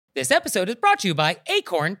This episode is brought to you by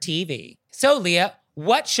Acorn TV. So, Leah,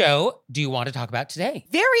 what show do you want to talk about today?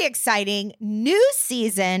 Very exciting new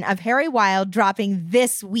season of Harry Wild dropping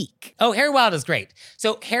this week. Oh, Harry Wild is great.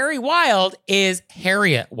 So Harry Wild is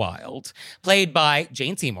Harriet Wild, played by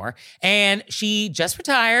Jane Seymour, and she just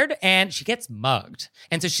retired and she gets mugged.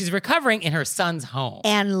 And so she's recovering in her son's home.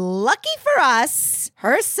 And lucky for us,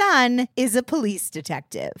 her son is a police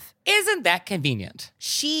detective. Isn't that convenient?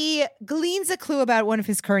 She gleans a clue about one of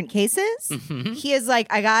his current cases. Mm-hmm. He is like,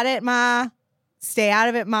 I got it, Ma. Stay out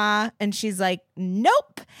of it, Ma. And she's like,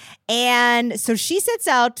 nope. And so she sets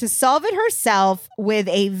out to solve it herself with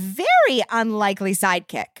a very unlikely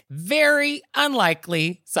sidekick. Very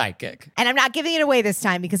unlikely sidekick. And I'm not giving it away this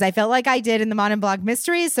time because I felt like I did in the Mon and Blog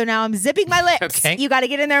Mysteries. So now I'm zipping my lips. Okay. You got to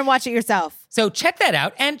get in there and watch it yourself. So check that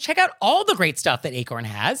out and check out all the great stuff that Acorn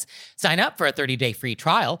has. Sign up for a 30-day free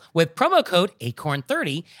trial with promo code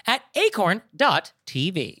ACORN30 at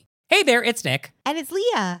acorn.tv. Hey there, it's Nick. And it's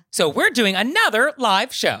Leah. So we're doing another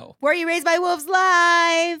live show. Were You Raised by Wolves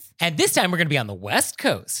live? And this time we're going to be on the West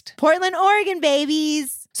Coast. Portland, Oregon,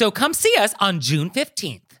 babies. So come see us on June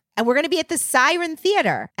 15th. And we're going to be at the Siren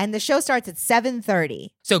Theater. And the show starts at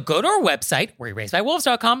 7:30. So go to our website,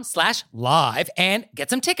 wereyouRaisedByWolves.com/live and get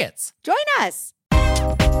some tickets. Join us.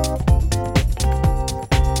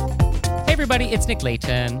 Hey everybody, it's Nick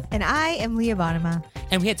Layton. And I am Leah Bonnema.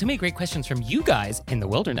 And we had so many great questions from you guys in the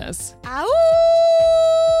wilderness. Ow!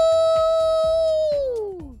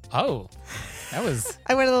 Oh, that was...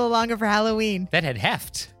 I went a little longer for Halloween. That had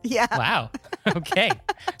heft. Yeah. Wow. Okay.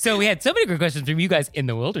 So we had so many great questions from you guys in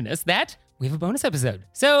the wilderness that we have a bonus episode.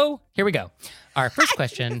 So here we go. Our first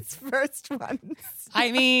question. First one.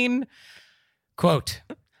 I mean, quote,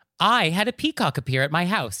 I had a peacock appear at my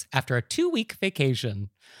house after a 2-week vacation.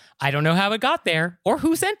 I don't know how it got there or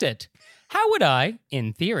who sent it. How would I,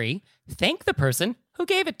 in theory, thank the person who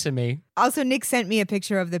gave it to me? Also, Nick sent me a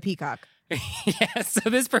picture of the peacock. Yes, so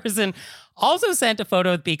this person also sent a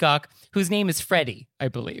photo of the peacock whose name is Freddie, I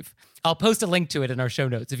believe. I'll post a link to it in our show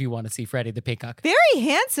notes if you want to see Freddie the peacock. Very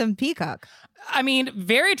handsome peacock. I mean,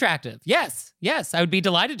 very attractive. Yes, I would be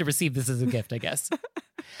delighted to receive this as a gift, I guess.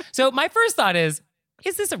 So my first thought is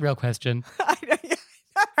this a real question?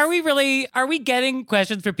 Are we getting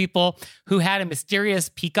questions for people who had a mysterious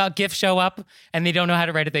peacock gift show up and they don't know how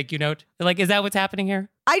to write a thank you note? Like, is that what's happening here?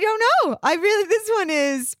 I don't know. This one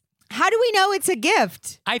is, how do we know it's a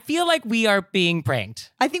gift? I feel like we are being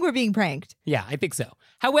pranked. I think we're being pranked. Yeah, I think so.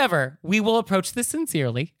 However, we will approach this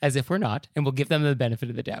sincerely, as if we're not, and we'll give them the benefit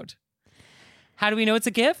of the doubt. How do we know it's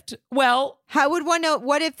a gift? Well, how would one know?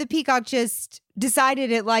 What if the peacock just decided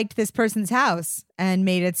it liked this person's house and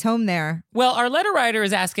made its home there? Well, our letter writer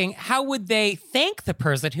is asking, how would they thank the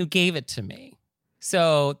person who gave it to me?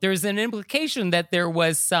 So there's an implication that there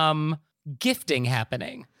was some gifting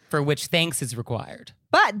happening for which thanks is required.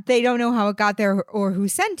 But they don't know how it got there or who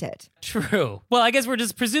sent it. True. Well, I guess we're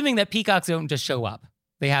just presuming that peacocks don't just show up.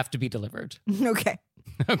 They have to be delivered. Okay.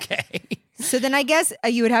 Okay. So then I guess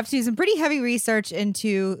you would have to do some pretty heavy research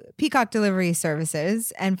into peacock delivery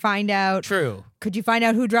services and find out. True. Could you find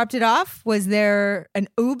out who dropped it off? Was there an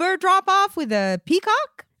Uber drop off with a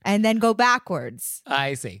peacock? And then go backwards.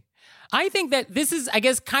 I see. I think that this is, I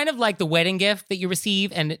guess, kind of like the wedding gift that you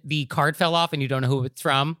receive and the card fell off and you don't know who it's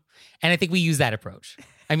from. And I think we use that approach.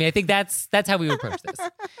 I mean, I think that's how we would approach this.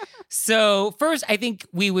 So first, I think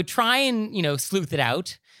we would try and, sleuth it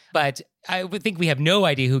out. But I would think we have no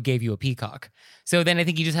idea who gave you a peacock. So then I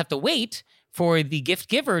think you just have to wait for the gift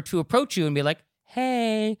giver to approach you and be like,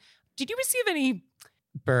 hey, did you receive any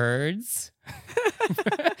birds?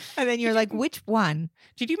 And then you're like, which one?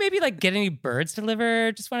 Did you maybe get any birds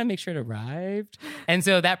delivered? Just want to make sure it arrived. And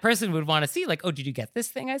so that person would want to see oh, did you get this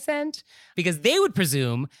thing I sent? Because they would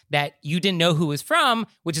presume that you didn't know who it was from,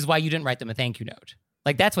 which is why you didn't write them a thank you note.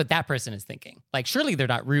 That's what that person is thinking. Surely they're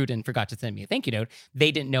not rude and forgot to send me a thank you note.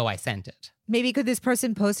 They didn't know I sent it. Maybe could this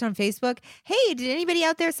person post on Facebook, hey, did anybody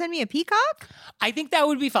out there send me a peacock? I think that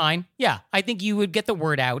would be fine. Yeah, I think you would get the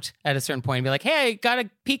word out at a certain point and be like, hey, I got a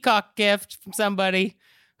peacock gift from somebody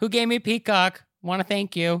who gave me a peacock. Want to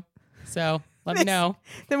thank you. So let me know.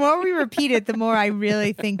 The more we repeat it, the more I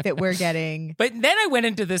really think that we're getting. But then I went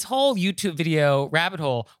into this whole YouTube video rabbit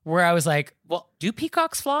hole where I was like, well, do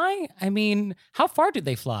peacocks fly? I mean, how far do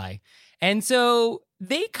they fly? And so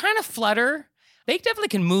they kind of flutter. They definitely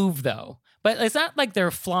can move though. But it's not like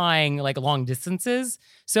they're flying long distances.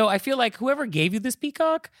 So I feel like whoever gave you this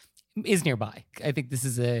peacock is nearby. I think this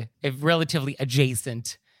is a relatively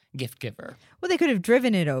adjacent gift giver. Well, they could have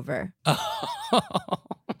driven it over. Oh.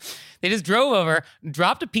 They just drove over,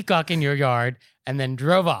 dropped a peacock in your yard, and then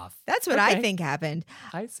drove off. That's what I think happened.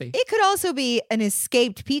 I see. It could also be an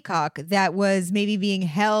escaped peacock that was maybe being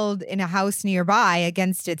held in a house nearby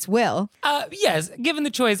against its will. Yes, given the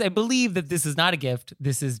choice, I believe that this is not a gift.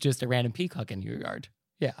 This is just a random peacock in your yard.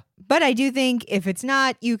 Yeah. But I do think if it's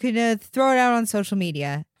not, you can throw it out on social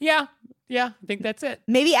media. Yeah, I think that's it.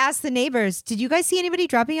 Maybe ask the neighbors, did you guys see anybody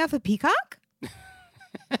dropping off a peacock?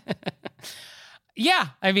 Yeah,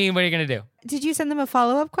 I mean, what are you going to do? Did you send them a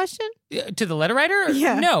follow-up question? To the letter writer?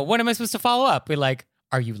 Yeah. No, what am I supposed to follow up? Be like,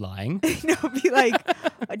 are you lying? No, be like,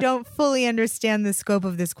 I don't fully understand the scope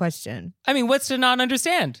of this question. I mean, what's to not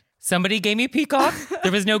understand? Somebody gave me a peacock.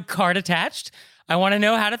 There was no card attached. I want to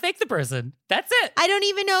know how to thank the person. That's it. I don't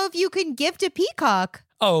even know if you can gift a peacock.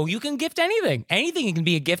 Oh, you can gift anything. Anything can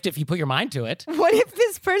be a gift if you put your mind to it. What if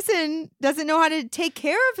this person doesn't know how to take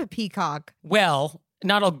care of a peacock? Well,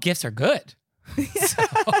 not all gifts are good. So.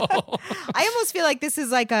 I almost feel like this is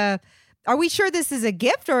like are we sure this is a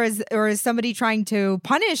gift or is somebody trying to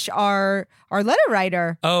punish our letter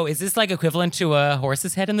writer? Oh, is this like equivalent to a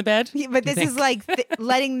horse's head in the bed? Yeah, but this is like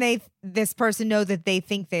letting this person know that they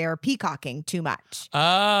think they are peacocking too much.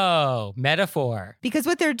 Oh, metaphor. Because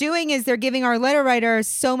what they're doing is they're giving our letter writer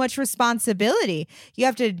so much responsibility.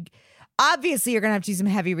 Obviously, you're going to have to do some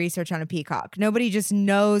heavy research on a peacock. Nobody just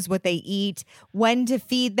knows what they eat, when to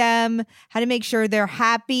feed them, how to make sure they're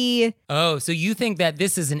happy. Oh, so you think that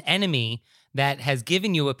this is an enemy that has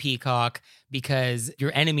given you a peacock because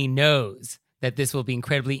your enemy knows that this will be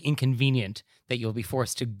incredibly inconvenient, that you'll be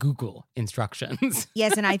forced to Google instructions.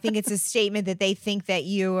 Yes, and I think it's a statement that they think that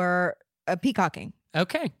you are peacocking.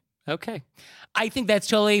 Okay. I think that's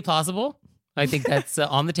totally plausible. I think that's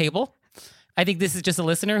on the table. I think this is just a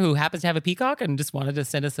listener who happens to have a peacock and just wanted to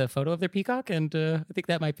send us a photo of their peacock, and I think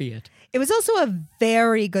that might be it. It was also a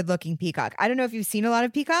very good-looking peacock. I don't know if you've seen a lot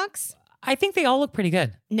of peacocks. I think they all look pretty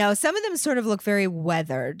good. No, some of them sort of look very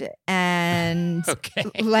weathered and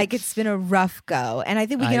like it's been a rough go. And I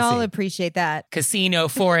think we can all appreciate that. Casino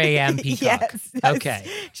 4 a.m. peacock. Yes. Okay.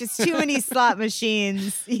 Just too many slot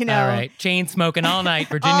machines, you know. All right. Chain smoking all night,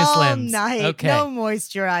 Virginia all Slims. All night. Okay. No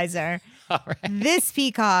moisturizer. All right. This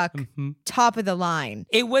peacock, top of the line.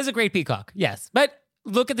 It was a great peacock, yes. But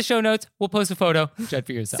look at the show notes. We'll post a photo. Judge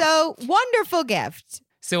for yourself. So, wonderful gift.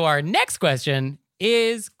 So our next question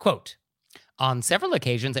is, quote, on several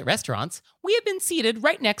occasions at restaurants, we have been seated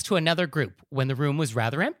right next to another group when the room was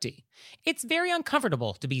rather empty. It's very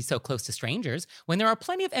uncomfortable to be so close to strangers when there are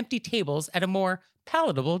plenty of empty tables at a more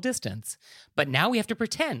palatable distance. But now we have to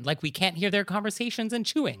pretend like we can't hear their conversations and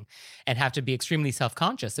chewing, and have to be extremely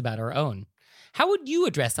self-conscious about our own. How would you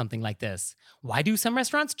address something like this? Why do some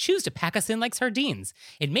restaurants choose to pack us in like sardines?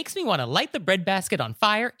 It makes me want to light the breadbasket on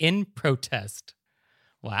fire in protest.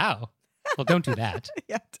 Wow. Well, don't do that.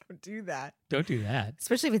 Yeah, don't do that. Don't do that.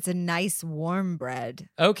 Especially if it's a nice warm bread.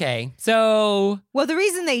 Okay, so... Well, the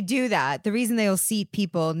reason they do that, the reason they'll seat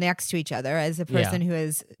people next to each other as a person who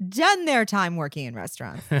has done their time working in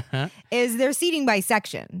restaurants is they're seating by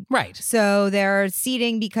section. Right. So they're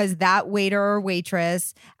seating because that waiter or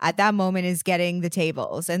waitress at that moment is getting the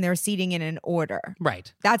tables and they're seating in an order.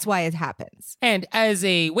 Right. That's why it happens. And as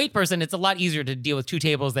a wait person, it's a lot easier to deal with two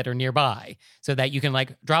tables that are nearby so that you can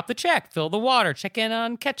like drop the check, fill the water, check in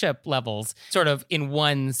on ketchup levels, sort of in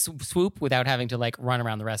one swoop without having to like run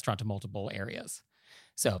around the restaurant to multiple areas.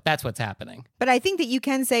 So that's what's happening. But I think that you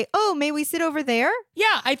can say, oh, may we sit over there?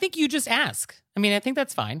 Yeah, I think you just ask. I mean, I think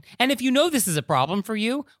that's fine. And if you know this is a problem for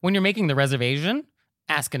you when you're making the reservation,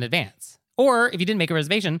 ask in advance. Or if you didn't make a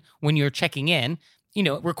reservation, when you're checking in, you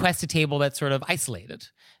know, request a table that's sort of isolated.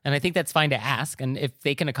 And I think that's fine to ask. And if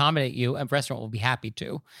they can accommodate you, a restaurant will be happy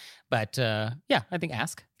to. But yeah, I think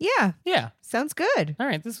ask. Yeah. Yeah. Sounds good. All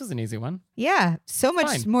right. This was an easy one. Yeah. So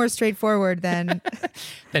much more straightforward than...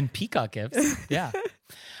 than peacock gifts. Yeah.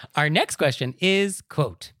 Our next question is,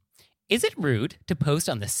 quote, is it rude to post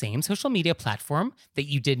on the same social media platform that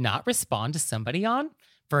you did not respond to somebody on?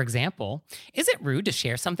 For example, is it rude to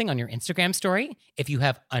share something on your Instagram story if you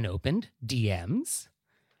have unopened DMs?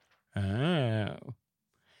 Oh.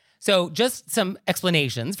 So just some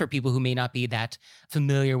explanations for people who may not be that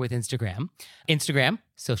familiar with Instagram. Instagram,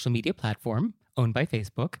 social media platform owned by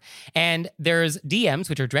Facebook. And there's DMs,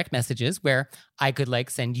 which are direct messages where I could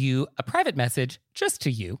like send you a private message just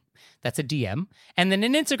to you. That's a DM. And then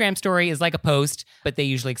an Instagram story is like a post, but they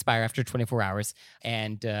usually expire after 24 hours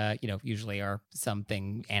and, usually are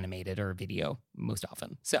something animated or video most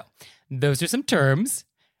often. So those are some terms.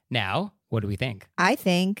 Now, what do we think? I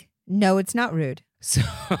think, no, it's not rude. So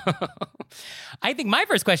I think my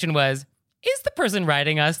first question was, is the person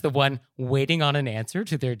writing us the one waiting on an answer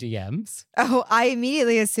to their DMs? Oh, I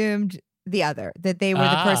immediately assumed the other, that they were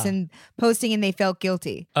the person posting and they felt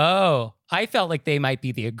guilty. Oh, I felt like they might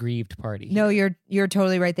be the aggrieved party. No, you're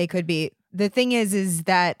totally right. They could be. The thing is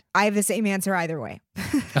that I have the same answer either way.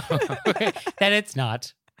 That it's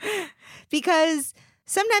not. Because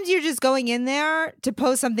sometimes you're just going in there to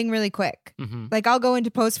post something really quick. Mm-hmm. Like I'll go in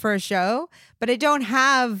to post for a show, but I don't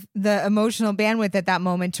have the emotional bandwidth at that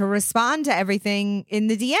moment to respond to everything in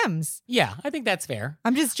the DMs. Yeah, I think that's fair.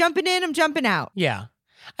 I'm just jumping in, I'm jumping out. Yeah.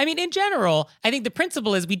 I mean, in general, I think the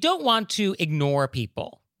principle is we don't want to ignore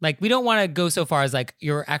people. Like, we don't want to go so far as like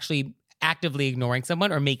you're actually actively ignoring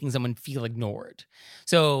someone or making someone feel ignored.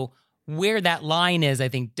 So where that line is, I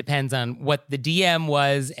think, depends on what the DM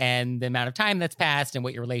was and the amount of time that's passed and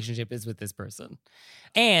what your relationship is with this person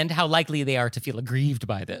and how likely they are to feel aggrieved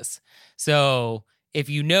by this. So if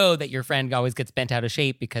you know that your friend always gets bent out of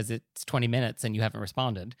shape because it's 20 minutes and you haven't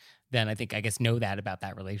responded, then I guess know that about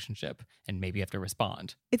that relationship and maybe you have to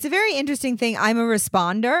respond. It's a very interesting thing. I'm a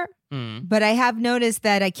responder, but I have noticed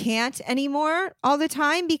that I can't anymore all the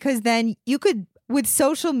time because then you could, with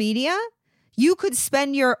social media, you could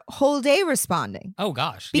spend your whole day responding. Oh,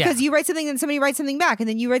 gosh. Because you write something and somebody writes something back, and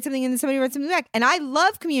then you write something and then somebody writes something back. And I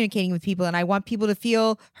love communicating with people and I want people to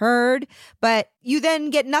feel heard, but you then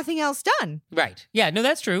get nothing else done. Right. Yeah, no,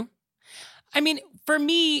 that's true. I mean, for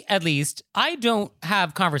me, at least, I don't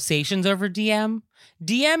have conversations over DM.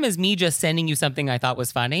 DM is me just sending you something I thought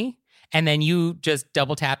was funny, and then you just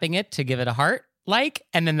double tapping it to give it a heart like,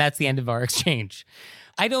 and then that's the end of our exchange.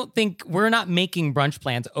 I don't think we're not making brunch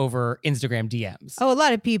plans over Instagram DMs. Oh, a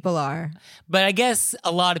lot of people are. But I guess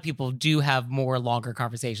a lot of people do have more longer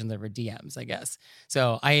conversations over DMs, I guess.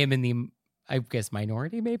 So I am in the, I guess,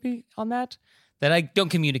 minority maybe on that I don't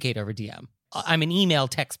communicate over DM. I'm an email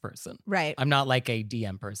text person. Right. I'm not like a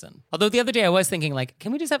DM person. Although the other day I was thinking like,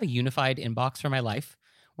 can we just have a unified inbox for my life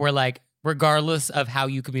where like, regardless of how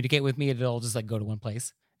you communicate with me, it'll just like go to one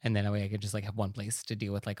place. And then that way I could just like have one place to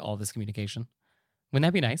deal with like all this communication. Wouldn't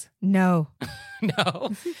that be nice? No.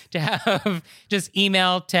 No. To have just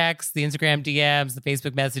email, text, the Instagram DMs, the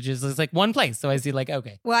Facebook messages. It's like one place. So I see like,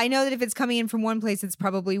 okay. Well, I know that if it's coming in from one place, it's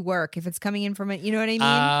probably work. If it's coming in from it, you know what I mean?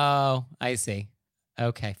 Oh, I see.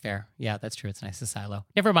 Okay, fair. Yeah, that's true. It's nice to silo.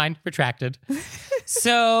 Never mind. Retracted.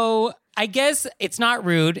 So I guess it's not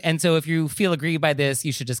rude. And so if you feel aggrieved by this,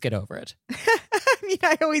 you should just get over it. I mean,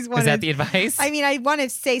 I always want Is that the advice? I mean, I want to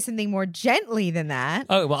say something more gently than that.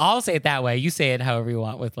 Oh, well, I'll say it that way. You say it however you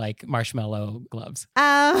want with like marshmallow gloves.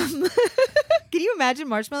 Can you imagine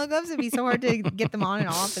marshmallow gloves? It'd be so hard to get them on and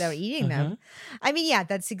off without eating them. I mean, yeah,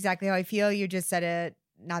 that's exactly how I feel. You just said it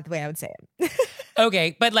not the way I would say it.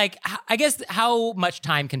 Okay, but like, I guess how much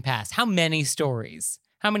time can pass? How many stories?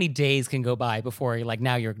 How many days can go by before you're like,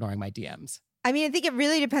 now you're ignoring my DMs? I mean, I think it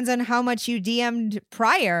really depends on how much you DM'd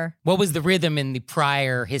prior. What was the rhythm in the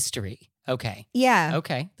prior history? Okay. Yeah.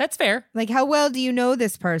 Okay, that's fair. Like, how well do you know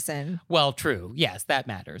this person? Well, true. Yes, that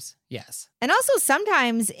matters. Yes. And also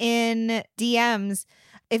sometimes in DMs,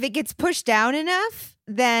 if it gets pushed down enough,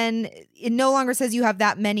 then it no longer says you have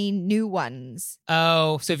that many new ones.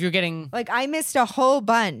 Oh, so if you're getting... Like, I missed a whole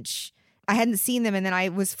bunch. I hadn't seen them, and then I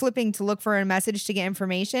was flipping to look for a message to get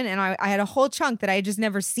information, and I had a whole chunk that I had just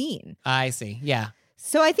never seen. I see. Yeah.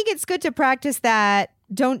 So I think it's good to practice that.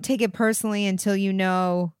 Don't take it personally until you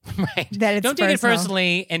know right. that it's Don't take it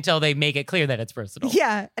personally until they make it clear that it's personal.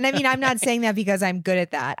 Yeah. And I mean, I'm not saying that because I'm good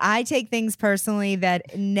at that. I take things personally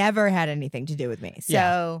that never had anything to do with me. So,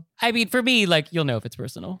 yeah. I mean, for me, like, you'll know if it's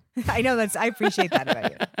personal. I know I appreciate that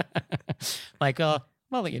about you. Like, I'll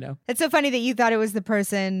let you know. It's so funny that you thought it was the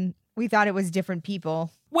person. We thought it was different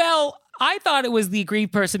people. Well, I thought it was the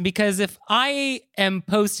aggrieved person because if I am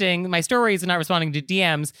posting my stories and not responding to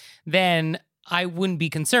DMs, then I wouldn't be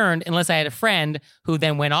concerned unless I had a friend who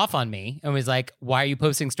then went off on me and was like, why are you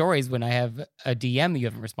posting stories when I have a DM that you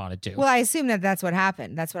haven't responded to? Well, I assume that's what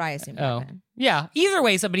happened. That's what I assumed happened. Yeah. Either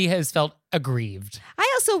way, somebody has felt aggrieved. I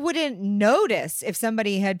also wouldn't notice if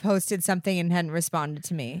somebody had posted something and hadn't responded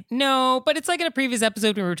to me. No, but it's like in a previous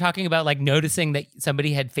episode when we were talking about like noticing that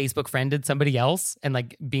somebody had Facebook friended somebody else and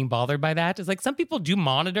like being bothered by that. It's like some people do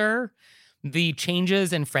monitor the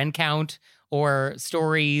changes in friend count or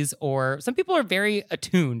stories, or some people are very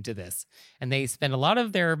attuned to this and they spend a lot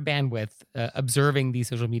of their bandwidth observing the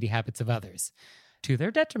social media habits of others to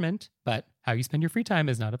their detriment. But how you spend your free time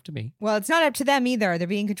is not up to me. Well, it's not up to them either. They're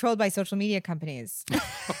being controlled by social media companies. It's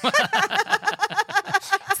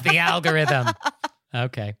the algorithm.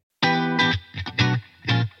 Okay. And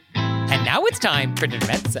And now it's time for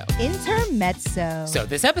Intermezzo. Intermezzo. So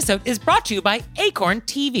this episode is brought to you by Acorn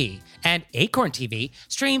TV. And Acorn TV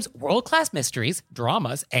streams world-class mysteries,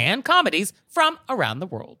 dramas, and comedies from around the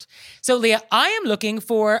world. So Leah, I am looking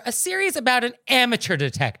for a series about an amateur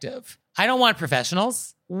detective. I don't want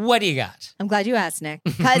professionals. What do you got? I'm glad you asked, Nick.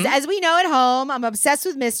 Because as we know at home, I'm obsessed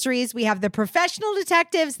with mysteries. We have the professional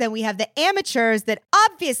detectives, then we have the amateurs that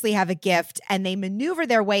obviously have a gift and they maneuver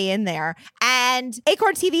their way in there. And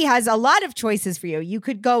Acorn TV has a lot of choices for you. You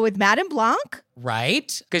could go with Madame Blanc.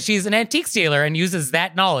 Right? Because she's an antique stealer and uses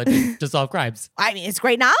that knowledge to solve crimes. I mean, it's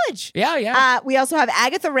great knowledge. Yeah. We also have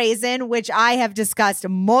Agatha Raisin, which I have discussed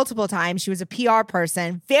multiple times. She was a PR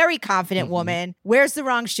person, very confident woman, wears the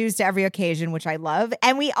wrong shoes to every occasion, which I love.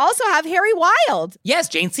 And we also have Harry Wilde. Yes,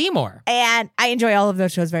 Jane Seymour. And I enjoy all of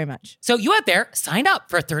those shows very much. So you out there, sign up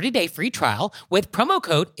for a 30-day free trial with promo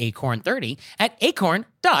code ACORN30 at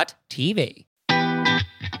acorn.tv.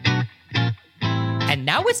 And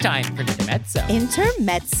now it's time for Intermezzo.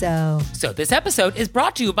 Intermezzo. So this episode is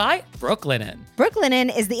brought to you by Brooklinen.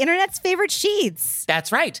 Brooklinen is the internet's favorite sheets. That's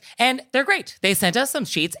right. And they're great. They sent us some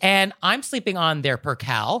sheets, and I'm sleeping on their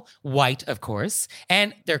percale, white, of course.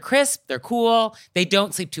 And they're crisp, they're cool, they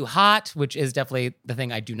don't sleep too hot, which is definitely the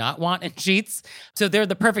thing I do not want in sheets. So they're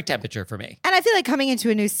the perfect temperature for me. And I feel like coming into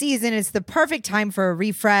a new season, it's the perfect time for a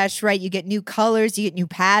refresh, right? You get new colors, you get new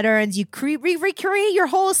patterns, you recreate your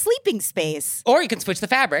whole sleeping space. Or you can switch the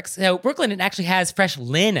fabrics. So Brooklinen actually has fresh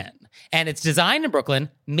linen, and it's designed in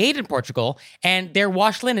Brooklyn, made in Portugal, and their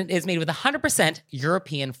wash linen is made with 100%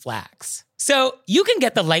 European flax. So you can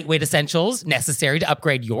get the lightweight essentials necessary to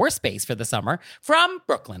upgrade your space for the summer from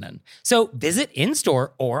Brooklinen. So visit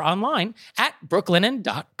in-store or online at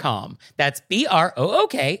brooklinen.com. That's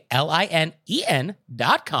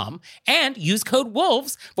BROOKLINEN.com, and use code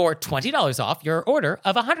WOLVES for $20 off your order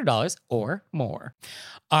of $100 or more.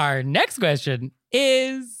 Our next question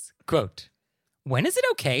is, quote, when is it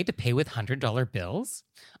okay to pay with $100 bills?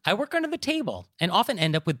 I work under the table and often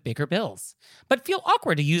end up with bigger bills, but feel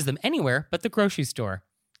awkward to use them anywhere but the grocery store.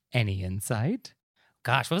 Any insight?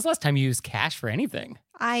 Gosh, when was the last time you used cash for anything?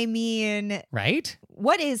 I mean, right?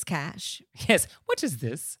 What is cash? Yes, what is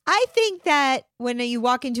this? I think that when you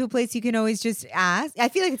walk into a place, you can always just ask. I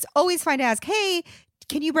feel like it's always fine to ask, hey,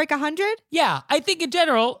 can you break 100? Yeah, I think in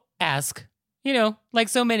general, ask. You know, like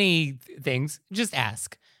so many things, just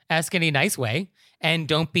ask. Ask in a nice way, and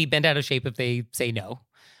don't be bent out of shape if they say no.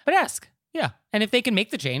 But ask, yeah. And if they can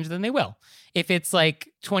make the change, then they will. If it's like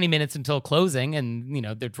 20 minutes until closing and, you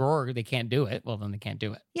know, their drawer, they can't do it, well, then they can't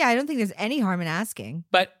do it. Yeah, I don't think there's any harm in asking.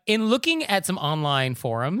 But in looking at some online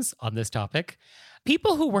forums on this topic,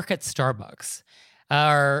 people who work at Starbucks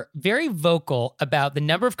are very vocal about the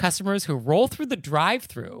number of customers who roll through the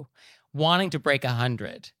drive-thru wanting to break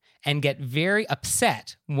 100. And get very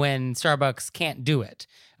upset when Starbucks can't do it,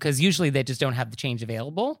 because usually they just don't have the change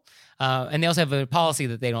available. And they also have a policy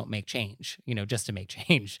that they don't make change, you know, just to make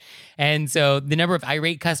change. And so the number of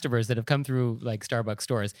irate customers that have come through like Starbucks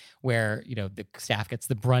stores where, you know, the staff gets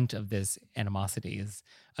the brunt of this animosity is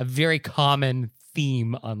a very common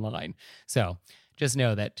theme online. So just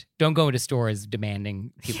know that don't go into stores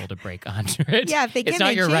demanding people to break 100. Yeah, if they can't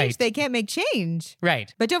make change, they can't make change.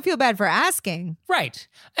 Right. But don't feel bad for asking. Right.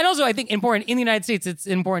 And also, I think important in the United States, it's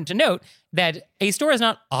important to note that a store is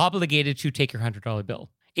not obligated to take your $100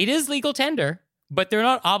 bill. It is legal tender, but they're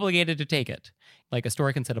not obligated to take it. Like a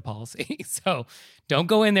store can set a policy. So don't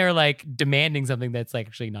go in there like demanding something that's like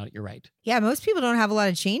actually not your right. Yeah, most people don't have a lot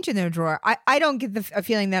of change in their drawer. I don't get a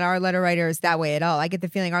feeling that our letter writer is that way at all. I get the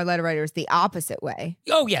feeling our letter writer is the opposite way.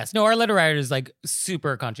 Oh, yes. No, our letter writer is like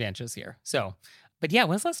super conscientious here. So, but yeah,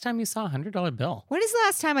 when's the last time you saw a $100 bill? When is the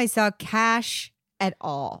last time I saw cash at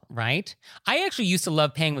all? Right? I actually used to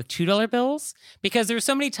love paying with $2 bills because there's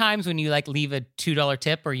so many times when you like leave a $2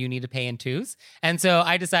 tip or you need to pay in twos. And so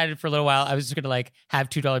I decided for a little while I was just going to like have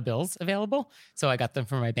 $2 bills available. So I got them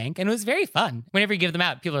from my bank and it was very fun. Whenever you give them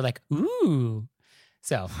out, people are like, ooh.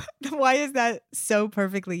 So why is that so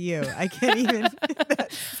perfectly you? I can't even.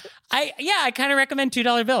 I kind of recommend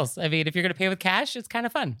 $2 bills. I mean, if you're going to pay with cash, it's kind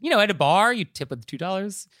of fun. You know, at a bar, you tip with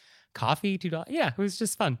 $2, coffee, $2. Yeah, it was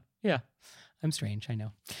just fun. Yeah. I'm strange, I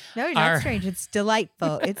know. No, you're not strange. It's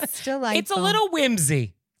delightful. It's delightful. It's a little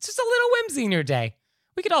whimsy. It's just a little whimsy in your day.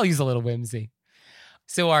 We could all use a little whimsy.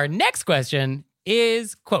 So our next question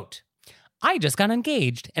is, quote, I just got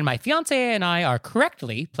engaged and my fiance and I are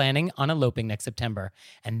correctly planning on eloping next September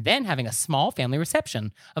and then having a small family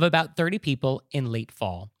reception of about 30 people in late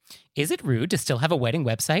fall. Is it rude to still have a wedding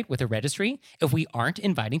website with a registry if we aren't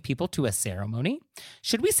inviting people to a ceremony?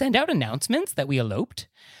 Should we send out announcements that we eloped?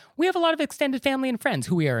 We have a lot of extended family and friends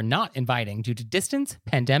who we are not inviting due to distance,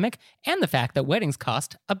 pandemic, and the fact that weddings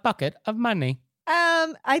cost a bucket of money.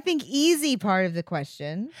 I think easy part of the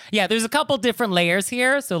question. Yeah, there's a couple different layers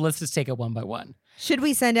here, so let's just take it one by one. Should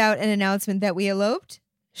we send out an announcement that we eloped?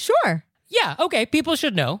 Sure. Yeah, okay, people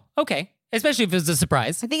should know. Okay, especially if it's a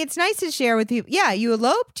surprise. I think it's nice to share with people. Yeah, you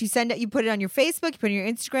eloped. You send it. You put it on your Facebook. You put it on your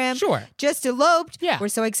Instagram. Sure. Just eloped. Yeah. We're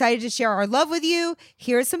so excited to share our love with you.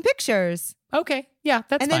 Here's some pictures. Okay, yeah,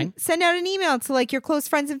 that's and fine. then send out an email to like your close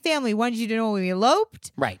friends and family. Wanted you to know we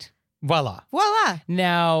eloped. Right. Voila. Voila.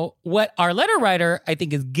 Now, what our letter writer, I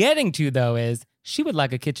think, is getting to, though, is she would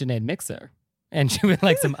like a KitchenAid mixer. And she would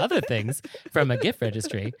like some other things from a gift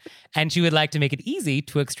registry. And she would like to make it easy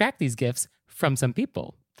to extract these gifts from some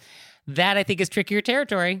people. That, I think, is trickier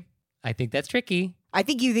territory. I think that's tricky. I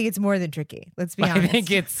think you think it's more than tricky. Let's be honest. I think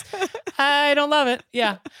it's, I don't love it.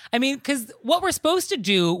 Yeah. I mean, because what we're supposed to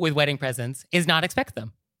do with wedding presents is not expect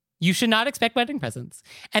them. You should not expect wedding presents.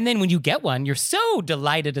 And then when you get one, you're so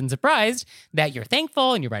delighted and surprised that you're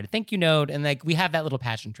thankful and you write a thank you note. And like we have that little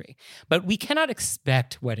passion tree. But we cannot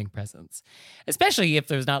expect wedding presents, especially if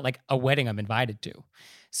there's not like a wedding I'm invited to.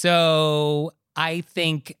 So I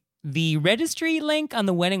think the registry link on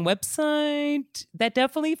the wedding website, that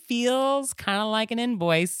definitely feels kind of like an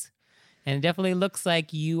invoice. And it definitely looks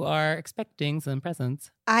like you are expecting some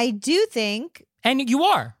presents. I do think. And you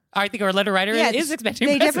are. I think our letter writer is expecting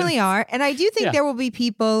presents. They definitely are. And I do think there will be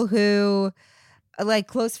people who, like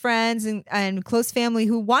close friends and close family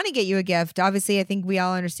who want to get you a gift. Obviously, I think we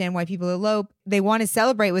all understand why people elope. They want to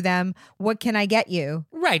celebrate with them. What can I get you?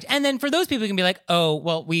 Right. And then for those people, you can be like, oh,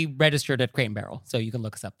 well, we registered at Crate and Barrel. So you can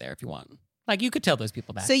look us up there if you want. Like you could tell those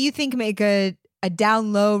people that. So you think make a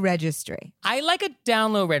down low registry? I like a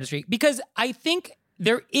down low registry because I think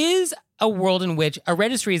there is a world in which a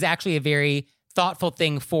registry is actually a very thoughtful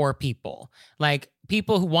thing for people. Like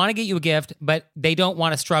people who want to get you a gift, but they don't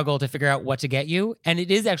want to struggle to figure out what to get you. And it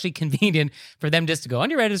is actually convenient for them just to go on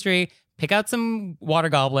your registry, pick out some water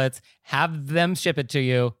goblets, have them ship it to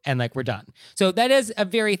you, and like we're done. So that is a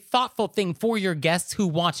very thoughtful thing for your guests who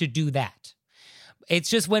want to do that. It's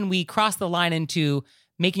just when we cross the line into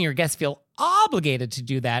making your guests feel obligated to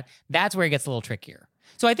do that, that's where it gets a little trickier.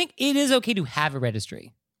 So I think it is okay to have a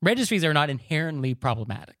registry. Registries are not inherently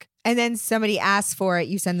problematic. And then somebody asks for it,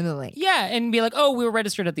 you send them the link. Yeah, and be like, oh, we were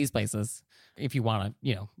registered at these places. If you want to,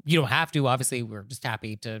 you don't have to. Obviously, we're just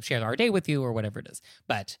happy to share our day with you or whatever it is.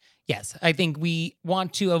 But yes, I think we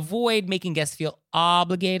want to avoid making guests feel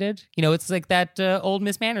obligated. It's like that old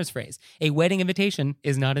Miss Manners phrase, a wedding invitation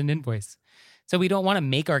is not an invoice. So we don't want to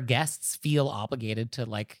make our guests feel obligated to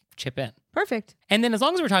like chip in. Perfect. And then as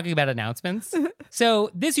long as we're talking about announcements, so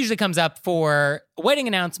this usually comes up for wedding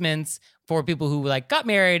announcements for people who like got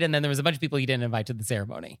married and then there was a bunch of people you didn't invite to the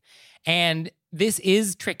ceremony. And this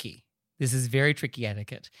is tricky. This is very tricky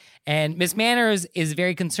etiquette. And Miss Manners is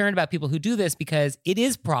very concerned about people who do this because it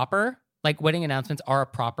is proper. Like wedding announcements are a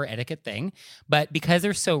proper etiquette thing, but because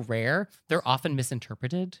they're so rare, they're often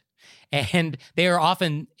misinterpreted. And they are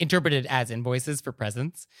often interpreted as invoices for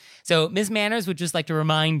presents. So Miss Manners would just like to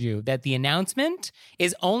remind you that the announcement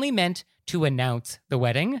is only meant to announce the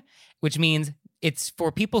wedding, which means it's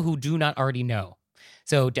for people who do not already know.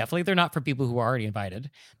 So definitely they're not for people who are already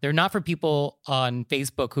invited. They're not for people on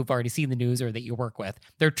Facebook who've already seen the news or that you work with.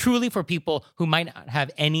 They're truly for people who might not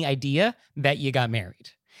have any idea that you got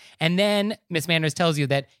married. And then Miss Manners tells you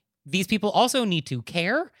that these people also need to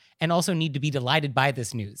care and also need to be delighted by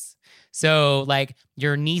this news. So like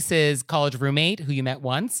your niece's college roommate who you met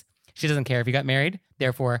once, she doesn't care if you got married.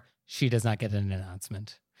 Therefore, she does not get an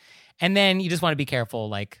announcement. And then you just want to be careful,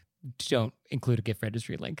 like don't include a gift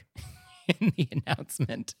registry link in the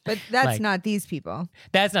announcement. But that's not these people.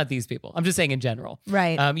 That's not these people. I'm just saying in general.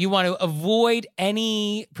 Right. You want to avoid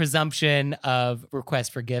any presumption of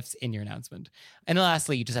request for gifts in your announcement. And then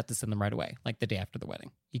lastly, you just have to send them right away, like the day after the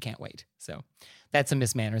wedding. You can't wait. So that's some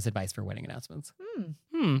Miss Manners advice for wedding announcements.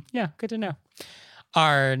 Yeah, good to know.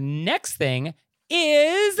 Our next thing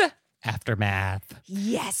is aftermath.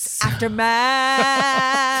 Yes,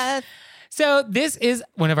 aftermath. So this is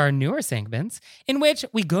one of our newer segments in which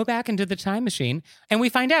we go back into the time machine and we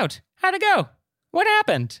find out how'd it go? What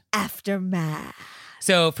happened? Aftermath.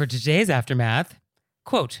 So for today's aftermath,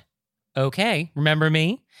 quote, okay, remember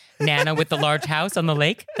me? Nana with the large house on the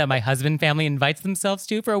lake that my husband family invites themselves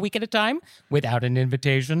to for a week at a time without an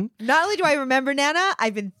invitation. Not only do I remember Nana,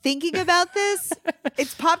 I've been thinking about this.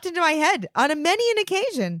 It's popped into my head on many an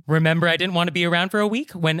occasion. Remember I didn't want to be around for a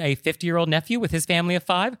week when a 50-year-old nephew with his family of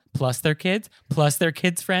 5, plus their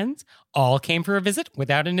kids friends, all came for a visit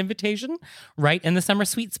without an invitation, right in the summer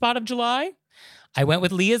sweet spot of July? I went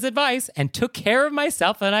with Leah's advice and took care of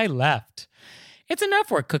myself and I left. It's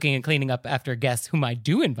enough work cooking and cleaning up after guests whom I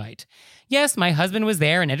do invite. Yes, my husband was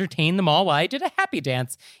there and entertained them all while I did a happy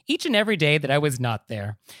dance each and every day that I was not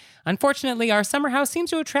there. Unfortunately, our summer house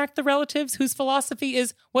seems to attract the relatives whose philosophy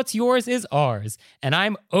is what's yours is ours, and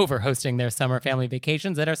I'm over hosting their summer family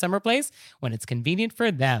vacations at our summer place when it's convenient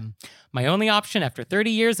for them. My only option after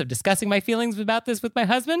 30 years of discussing my feelings about this with my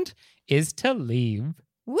husband is to leave.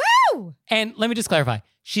 Woo! And let me just clarify.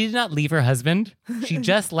 She did not leave her husband. She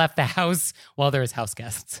just left the house while there was house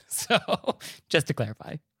guests. So just to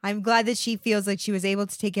clarify. I'm glad that she feels like she was able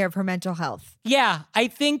to take care of her mental health. Yeah, I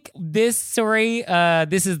think this story,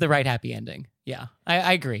 this is the right happy ending. Yeah,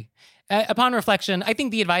 I agree. Upon reflection, I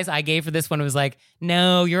think the advice I gave for this one was like,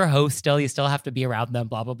 no, you're a host still. You still have to be around them,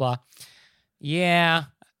 blah, blah, blah. Yeah,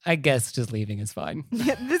 I guess just leaving is fine.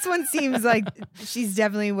 This one seems like she's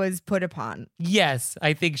definitely was put upon. Yes,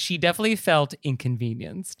 I think she definitely felt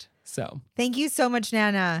inconvenienced. So thank you so much,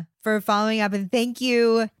 Nana, for following up. And thank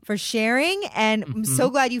you for sharing. And I'm so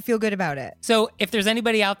glad you feel good about it. So if there's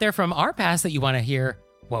anybody out there from our past that you want to hear,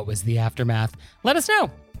 what was the aftermath? Let us know.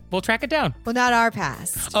 We'll track it down. Well, not our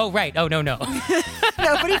past. Oh, right. Oh, no.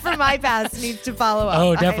 Nobody from my past needs to follow up.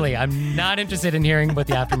 Oh, definitely. I'm not interested in hearing what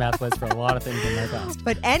the aftermath was for a lot of things in my past.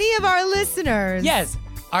 But any of our listeners. Yes.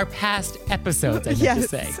 Our past episodes, I meant to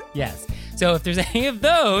say. Yes. So if there's any of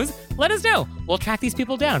those, let us know. We'll track these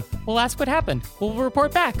people down. We'll ask what happened. We'll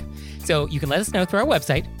report back. So you can let us know through our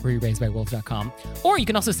website, wereraisedbywolves.com, or you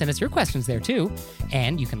can also send us your questions there too.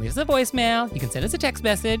 And you can leave us a voicemail. You can send us a text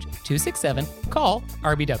message, 267-CALL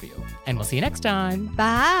RBW. And we'll see you next time.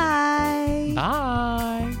 Bye.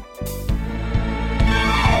 Bye.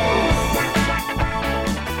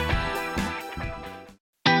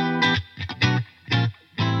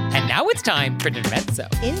 Now it's time for Intermezzo.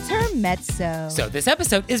 Intermezzo. So this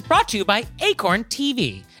episode is brought to you by Acorn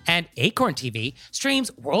TV. And Acorn TV streams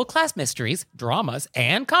world-class mysteries, dramas,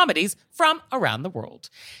 and comedies from around the world.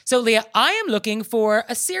 So Leah, I am looking for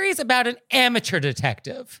a series about an amateur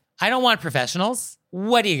detective. I don't want professionals.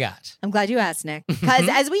 What do you got? I'm glad you asked, Nick. Because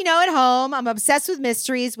as we know at home, I'm obsessed with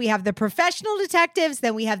mysteries. We have the professional detectives,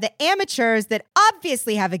 then we have the amateurs that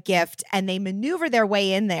obviously have a gift and they maneuver their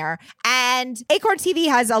way in there. And Acorn TV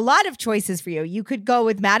has a lot of choices for you. You could go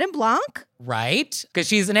with Madame Blanc. Right? Because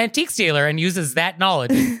she's an antique dealer and uses that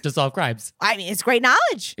knowledge to solve crimes. I mean, it's great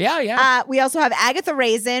knowledge. Yeah. We also have Agatha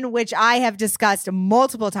Raisin, which I have discussed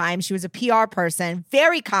multiple times. She was a PR person,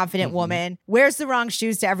 very confident woman, wears the wrong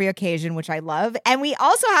shoes to every occasion, which I love. And we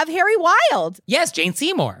also have Harry Wild. Yes, Jane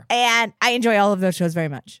Seymour. And I enjoy all of those shows very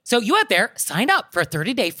much. So you out there, sign up for a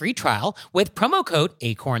 30-day free trial with promo code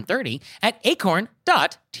ACORN30 at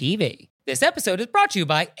acorn.tv. This episode is brought to you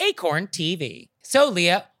by Acorn TV. So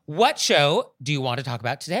Leah, what show do you want to talk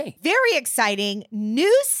about today? Very exciting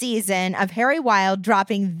new season of Harry Wild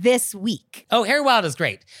dropping this week. Oh, Harry Wild is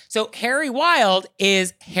great. So Harry Wild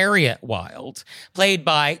is Harriet Wild, played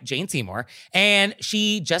by Jane Seymour, and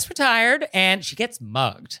she just retired and she gets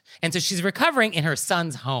mugged. And so she's recovering in her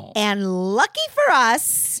son's home. And lucky for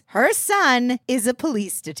us, her son is a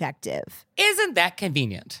police detective. Isn't that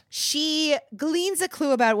convenient? She gleans a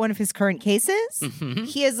clue about one of his current cases.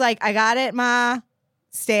 He is like, I got it, Ma.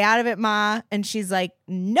 Stay out of it, Ma. And she's like,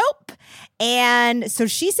 nope. And so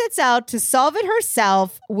she sets out to solve it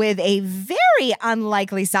herself with a very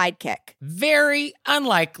unlikely sidekick. Very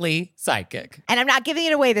unlikely sidekick. And I'm not giving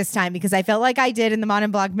it away this time because I felt like I did in the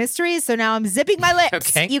Modern Blog Mysteries. So now I'm zipping my lips.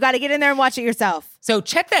 Okay. You got to get in there and watch it yourself. So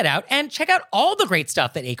check that out and check out all the great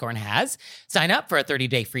stuff that Acorn has. Sign up for a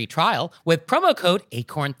 30-day free trial with promo code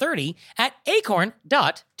ACORN30 at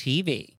acorn.tv.